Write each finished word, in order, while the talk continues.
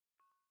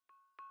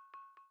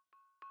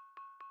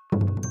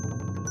Back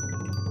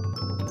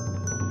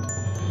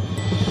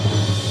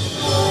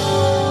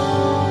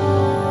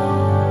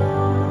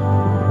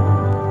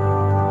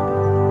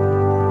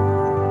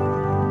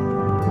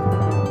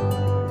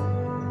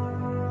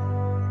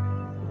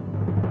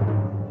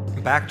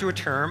to a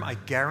term I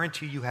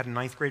guarantee you had in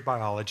ninth grade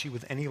biology.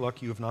 With any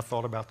luck, you have not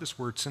thought about this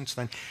word since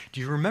then. Do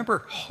you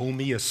remember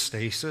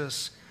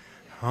homeostasis?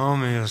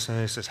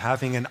 Homeostasis,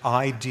 having an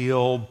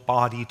ideal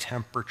body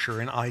temperature,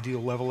 an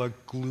ideal level of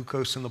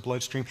glucose in the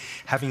bloodstream,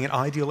 having an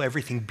ideal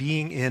everything,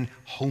 being in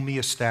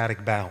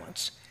homeostatic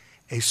balance.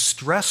 A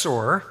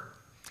stressor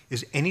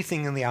is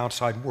anything in the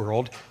outside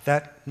world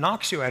that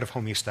knocks you out of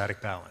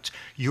homeostatic balance.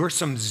 You're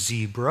some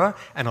zebra,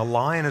 and a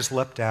lion has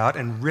leapt out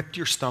and ripped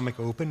your stomach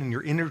open, and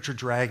your innards are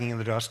dragging in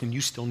the dust, and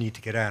you still need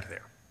to get out of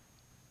there.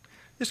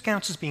 This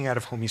counts as being out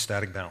of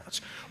homeostatic balance.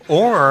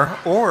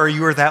 Or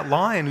you are that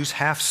lion who's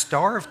half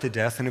starved to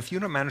death, and if you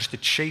don't manage to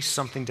chase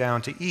something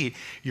down to eat,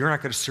 you're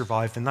not going to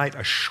survive the night,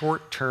 a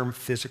short-term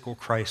physical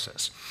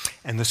crisis.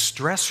 And the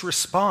stress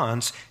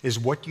response is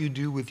what you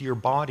do with your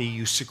body.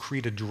 You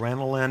secrete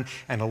adrenaline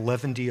and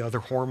 11D other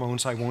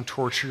hormones I won't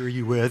torture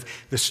you with.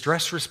 The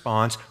stress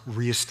response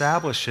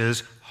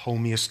reestablishes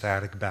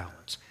homeostatic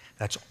balance.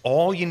 That's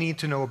all you need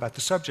to know about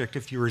the subject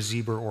if you're a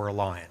zebra or a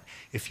lion.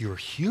 If you're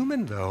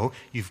human, though,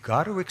 you've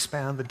got to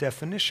expand the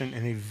definition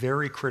in a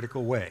very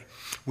critical way,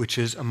 which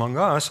is, among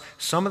us,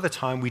 some of the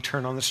time we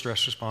turn on the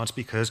stress response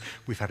because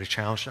we've had a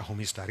challenge to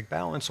homeostatic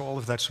balance, all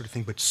of that sort of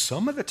thing, but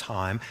some of the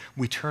time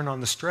we turn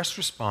on the stress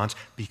response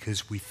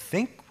because we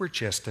think we're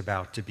just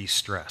about to be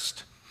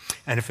stressed.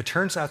 And if it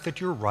turns out that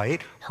you're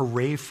right,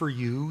 hooray for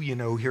you,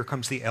 here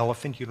comes the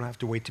elephant, you don't have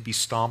to wait to be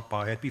stomped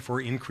by it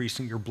before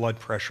increasing your blood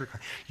pressure.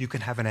 You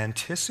can have an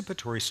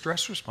anticipatory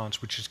stress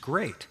response, which is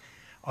great.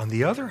 On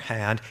the other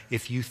hand,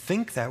 if you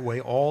think that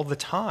way all the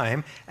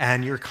time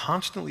and you're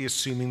constantly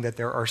assuming that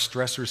there are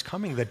stressors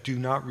coming that do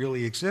not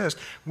really exist,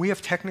 we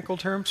have technical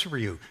terms for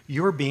you.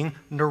 You're being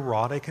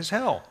neurotic as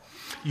hell.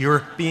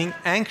 You're being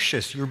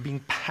anxious, you're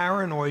being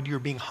paranoid, you're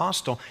being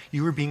hostile,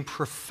 you are being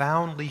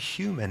profoundly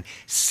human.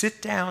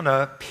 Sit down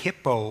a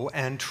hippo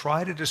and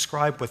try to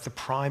describe what the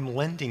prime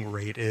lending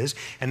rate is,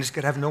 and it's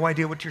going to have no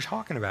idea what you're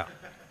talking about.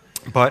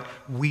 But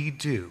we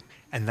do.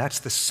 And that's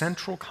the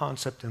central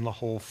concept in the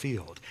whole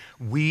field.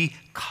 We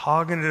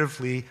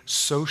cognitively,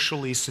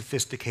 socially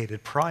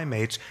sophisticated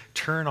primates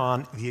turn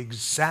on the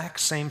exact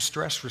same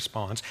stress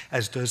response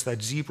as does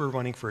that zebra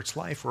running for its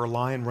life or a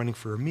lion running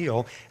for a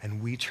meal,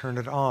 and we turn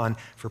it on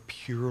for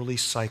purely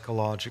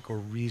psychological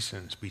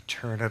reasons. We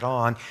turn it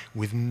on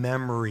with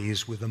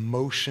memories, with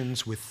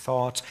emotions, with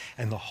thoughts,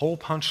 and the whole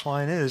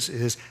punchline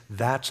is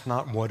that's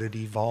not what it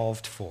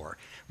evolved for.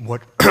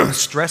 What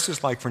stress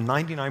is like for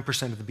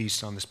 99% of the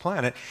beasts on this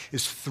planet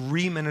is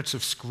 3 minutes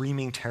of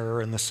screaming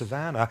terror in the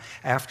savannah,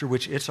 after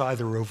which it's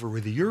either over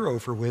with or you're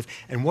over with.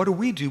 And what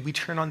do? We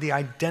turn on the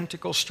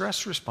identical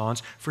stress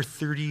response for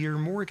 30-year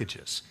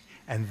mortgages.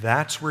 And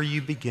that's where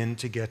you begin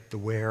to get the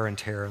wear and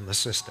tear in the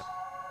system.